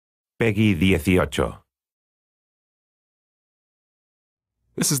Peggy 18.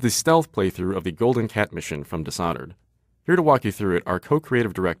 This is the stealth playthrough of the Golden Cat mission from Dishonored. Here to walk you through it are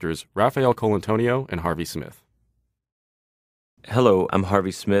co-creative directors Raphael Colantonio and Harvey Smith. Hello, I'm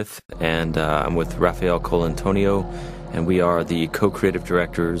Harvey Smith, and I'm with Raphael Colantonio, and we are the co-creative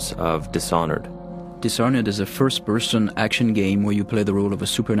directors of Dishonored. Dishonored is a first-person action game where you play the role of a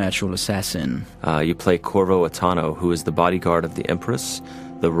supernatural assassin. You play Corvo Atano, who is the bodyguard of the Empress,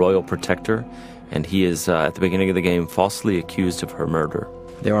 the royal protector, and he is, at the beginning of the game, falsely accused of her murder.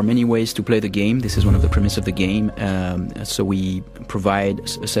 There are many ways to play the game. This is one of the premises of the game. So we provide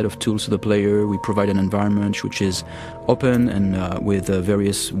a set of tools to the player. We provide an environment which is open and with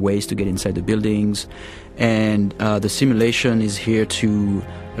various ways to get inside the buildings. And the simulation is here to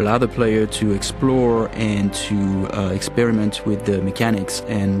allow the player to explore and to experiment with the mechanics.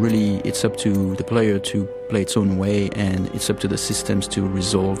 And really, it's up to the player to play its own way, and it's up to the systems to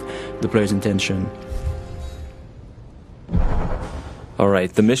resolve the player's intention. All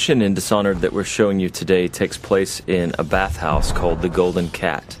right, the mission in Dishonored that we're showing you today takes place in a bathhouse called the Golden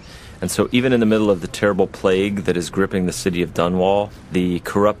Cat. And so even in the middle of the terrible plague that is gripping the city of Dunwall, the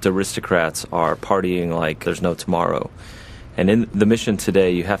corrupt aristocrats are partying like there's no tomorrow. And in the mission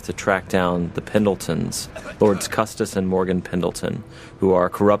today, you have to track down the Pendletons, Lords Custis and Morgan Pendleton, who are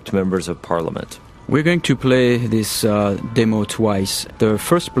corrupt members of Parliament. We're going to play this demo twice. The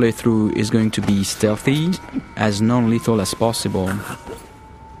first playthrough is going to be stealthy, as non-lethal as possible.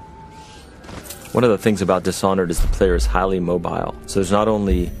 One of the things about Dishonored is the player is highly mobile. So there's not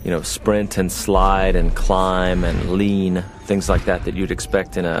only, sprint and slide and climb and lean, things like that you'd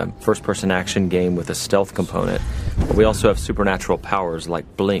expect in a first-person action game with a stealth component. But we also have supernatural powers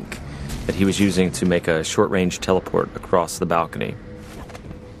like Blink that he was using to make a short-range teleport across the balcony.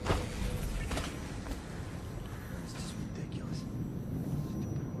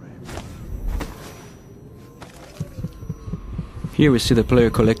 Here we see the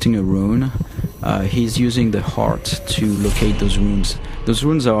player collecting a rune. He's using the heart to locate those runes. Those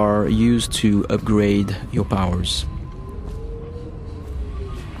runes are used to upgrade your powers.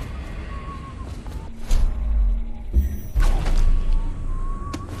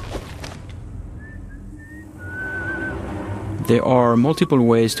 There are multiple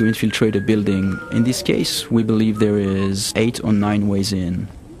ways to infiltrate a building. In this case, we believe there is 8 or 9 ways in.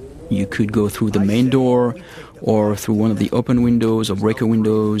 You could go through the main door, or through one of the open windows or breaker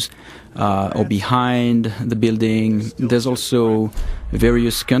windows, or behind the building. There's also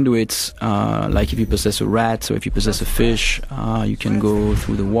various conduits, like if you possess a rat or if you possess a fish, you can go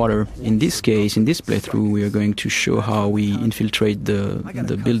through the water. In this case, in this playthrough, we are going to show how we infiltrate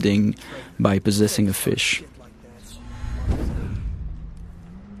the building by possessing a fish.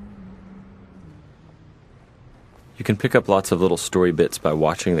 You can pick up lots of little story bits by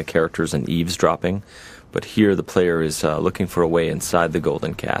watching the characters and eavesdropping, but here the player is looking for a way inside the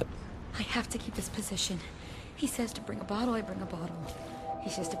Golden Cat. I have to keep this position. He says to bring a bottle, I bring a bottle.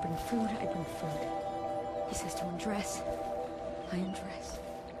 He says to bring food, I bring food. He says to undress, I undress.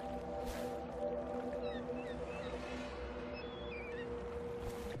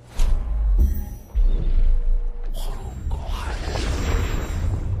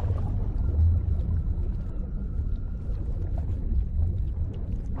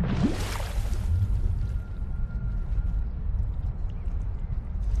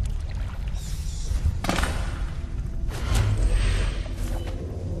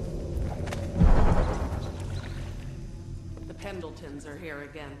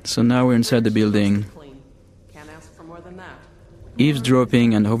 So now we're inside the building.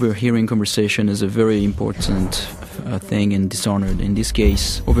 Eavesdropping and overhearing conversation is a very important thing in Dishonored. In this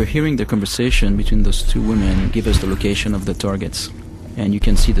case, overhearing the conversation between those two women gives us the location of the targets. And you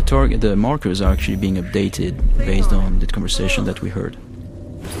can see the markers are actually being updated based on the conversation that we heard.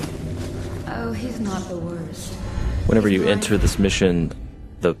 Oh, he's not the worst. Whenever you enter this mission,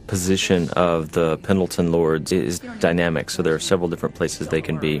 the position of the Pendleton Lords is dynamic, so there are several different places they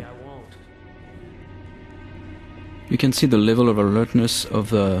can be. You can see the level of alertness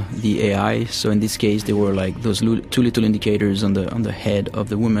of the AI. So in this case, there were like those 2 little indicators on the head of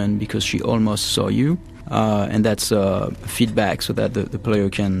the woman because she almost saw you. And that's feedback so that the player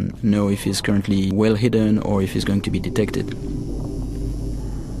can know if he's currently well hidden or if he's going to be detected.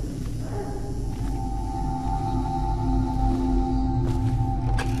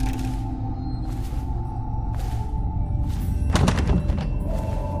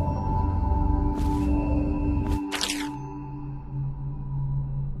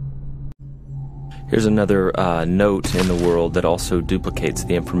 Here's another note in the world that also duplicates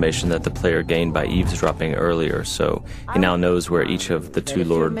the information that the player gained by eavesdropping earlier, so he now knows where each of the two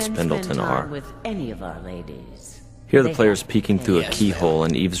Lords Pendleton are. With any of our ladies. Here the player's peeking through a keyhole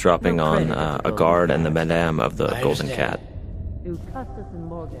and eavesdropping on a guard and the madame of the Golden Cat. You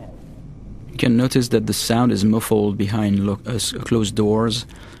can notice that the sound is muffled behind closed doors,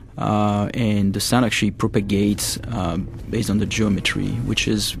 and the sound actually propagates based on the geometry, which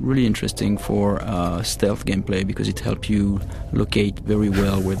is really interesting for stealth gameplay because it helps you locate very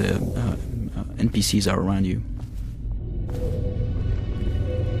well where the NPCs are around you.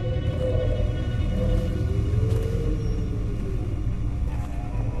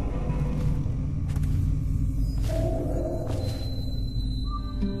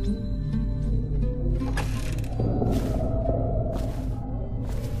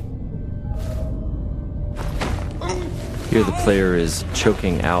 Here the player is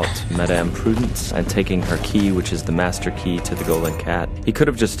choking out Madame Prudence and taking her key, which is the master key to the Golden Cat. He could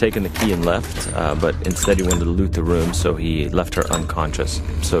have just taken the key and left, but instead he wanted to loot the room, so he left her unconscious.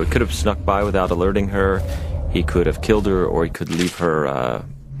 So he could have snuck by without alerting her, he could have killed her, or he could leave her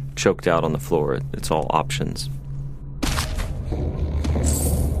choked out on the floor. It's all options.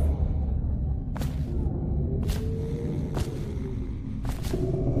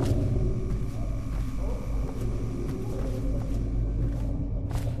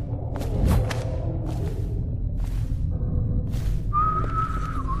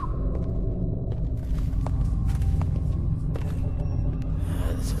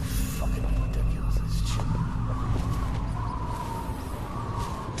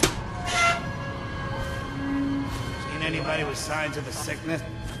 Anybody with signs of the sickness?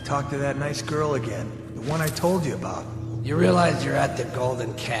 Talk to that nice girl again. The one I told you about. You realize you're at the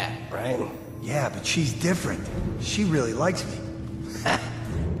Golden Cat, right? Yeah, but she's different. She really likes me.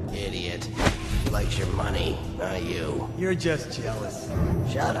 Idiot. She likes your money, not you. You're just jealous.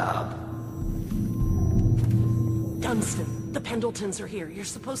 Shut up. Dunstan, the Pendletons are here. You're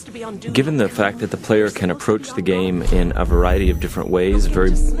supposed to be on duty. Given the fact that the player can approach the game in a variety of different ways,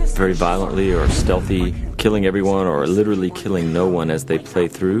 very violently or stealthy, killing everyone or literally killing no one as they play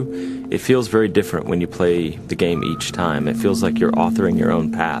through, it feels very different when you play the game each time. It feels like you're authoring your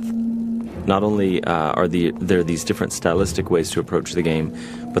own path. Not only are there these different stylistic ways to approach the game,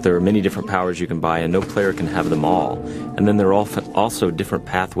 but there are many different powers you can buy, and no player can have them all. And then there are also different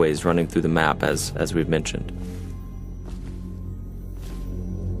pathways running through the map, as we've mentioned.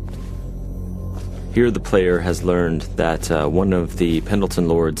 Here the player has learned that one of the Pendleton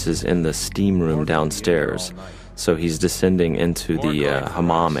Lords is in the steam room downstairs, so he's descending into the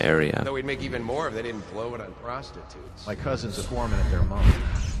hammam area. Though we'd make even more if they didn't blow it on prostitutes. My cousin's a foreman at their mom.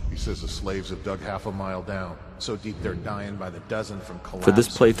 He says the slaves have dug half a mile down, so deep they're dying by the dozen from collapse. For this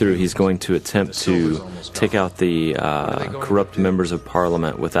playthrough, he's going to attempt to take out the corrupt members of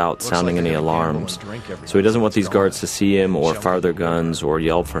Parliament without sounding any alarms. So he doesn't want these guards to see him or fire their guns or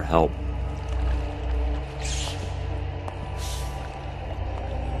yell for help.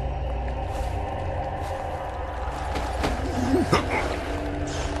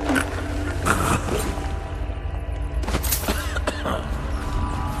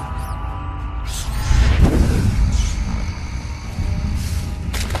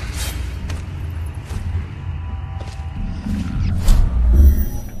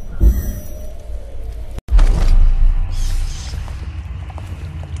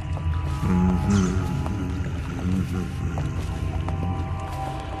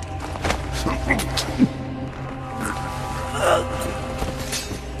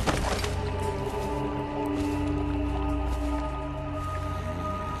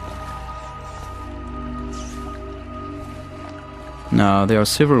 Now, there are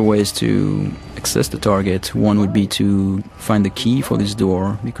several ways to access the target. One would be to find the key for this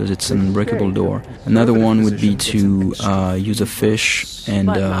door, because it's an unbreakable door. Another one would be to use a fish, and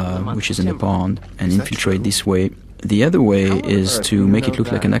which is in a pond, and infiltrate this way. The other way is to make it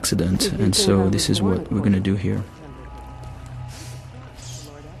look like an accident, and so this is what we're going to do here.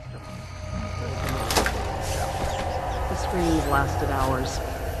 The screams lasted hours.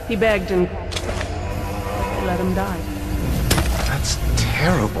 He begged and they let him die. That's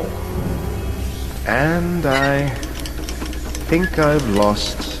terrible. And I think I've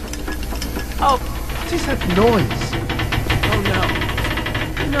lost... Oh, What is that noise? oh no.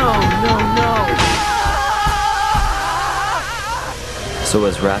 No. So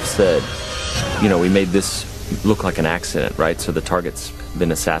as Raph said, we made this look like an accident, right? So the target's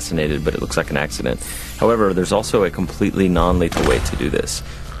been assassinated, but it looks like an accident. However, there's also a completely non-lethal way to do this.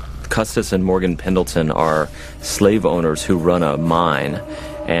 Custis and Morgan Pendleton are slave owners who run a mine,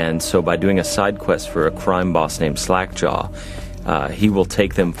 And so by doing a side quest for a crime boss named Slackjaw, he will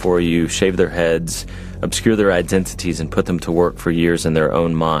take them for you, shave their heads, obscure their identities, and put them to work for years in their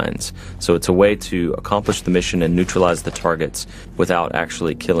own minds. So it's a way to accomplish the mission and neutralize the targets without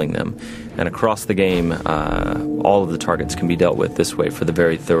actually killing them. And across the game, all of the targets can be dealt with this way for the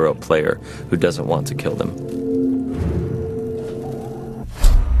very thorough player who doesn't want to kill them.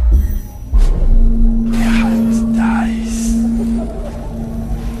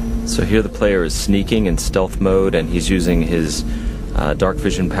 So here the player is sneaking in stealth mode, and he's using his dark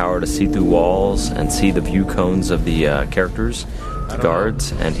vision power to see through walls and see the view cones of the characters, the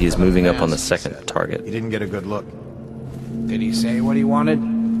guards, and he's moving up on the second target. He didn't get a good look. Did he say what he wanted?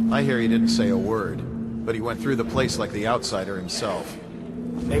 I hear he didn't say a word, but he went through the place like the outsider himself.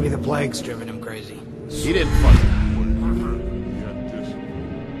 Maybe the plague's driven him crazy. He didn't fucking...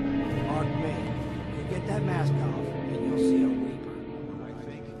 Pardon me. You get that mask off, and you'll see a reaper. I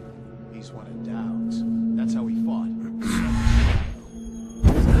think he's one of Dowd's. That's how he fought.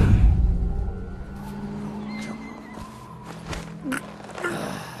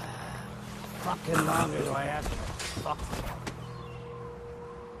 Fucking longer do I have to fuck?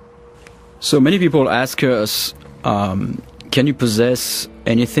 So many people ask us, can you possess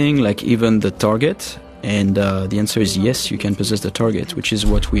anything, like even the target? And the answer is yes, you can possess the target, which is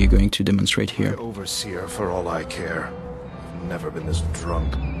what we're going to demonstrate here. Overseer, for all I care. I've never been this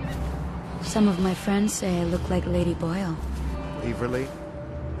drunk. Some of my friends say I look like Lady Boyle. Waverly?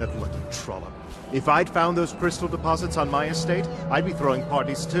 That lucky trollop. If I'd found those crystal deposits on my estate, I'd be throwing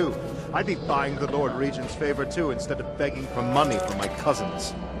parties too. I'd be buying the Lord Regent's favor too, instead of begging for money from my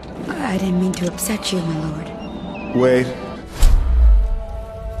cousins. I didn't mean to upset you, my lord. Wait.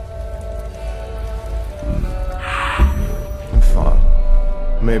 I thought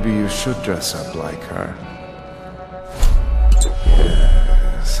maybe you should dress up like her.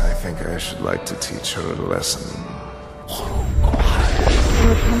 Yes, I think I should like to teach her a lesson.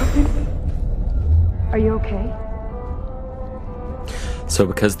 Lord Hamilton? Are you okay? So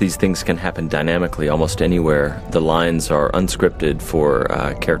because these things can happen dynamically almost anywhere, the lines are unscripted for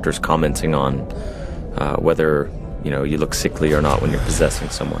characters commenting on whether, you look sickly or not when you're possessing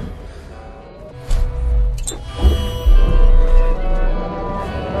someone.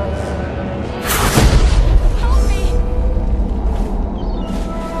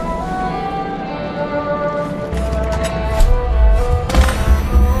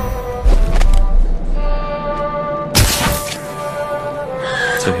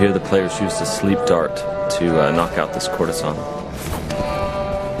 So here the players use the sleep dart to knock out this courtesan.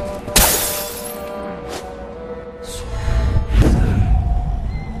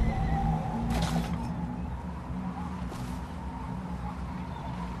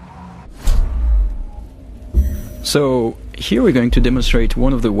 So here we're going to demonstrate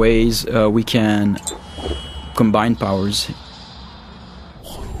one of the ways we can combine powers.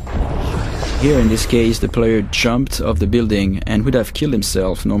 Here in this case the player jumped off the building and would have killed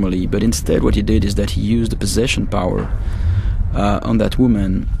himself normally, but instead what he did is that he used the possession power on that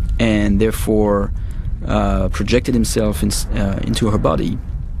woman and therefore projected himself into her body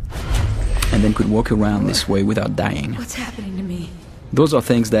and then could walk around this way without dying. What's happening to me? Those are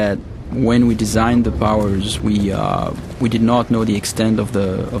things that when we designed the powers we did not know the extent of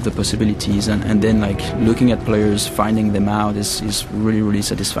the possibilities, and then like looking at players finding them out is really, really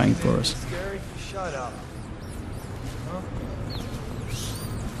satisfying for us. Shut up.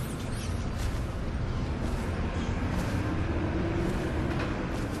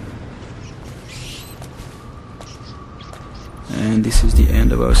 And this is the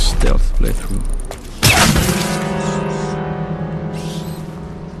end of our stealth playthrough.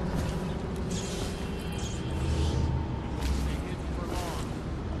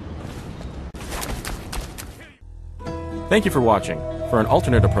 Thank you for watching. For an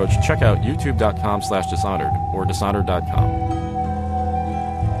alternate approach, check out youtube.com/dishonored or dishonored.com.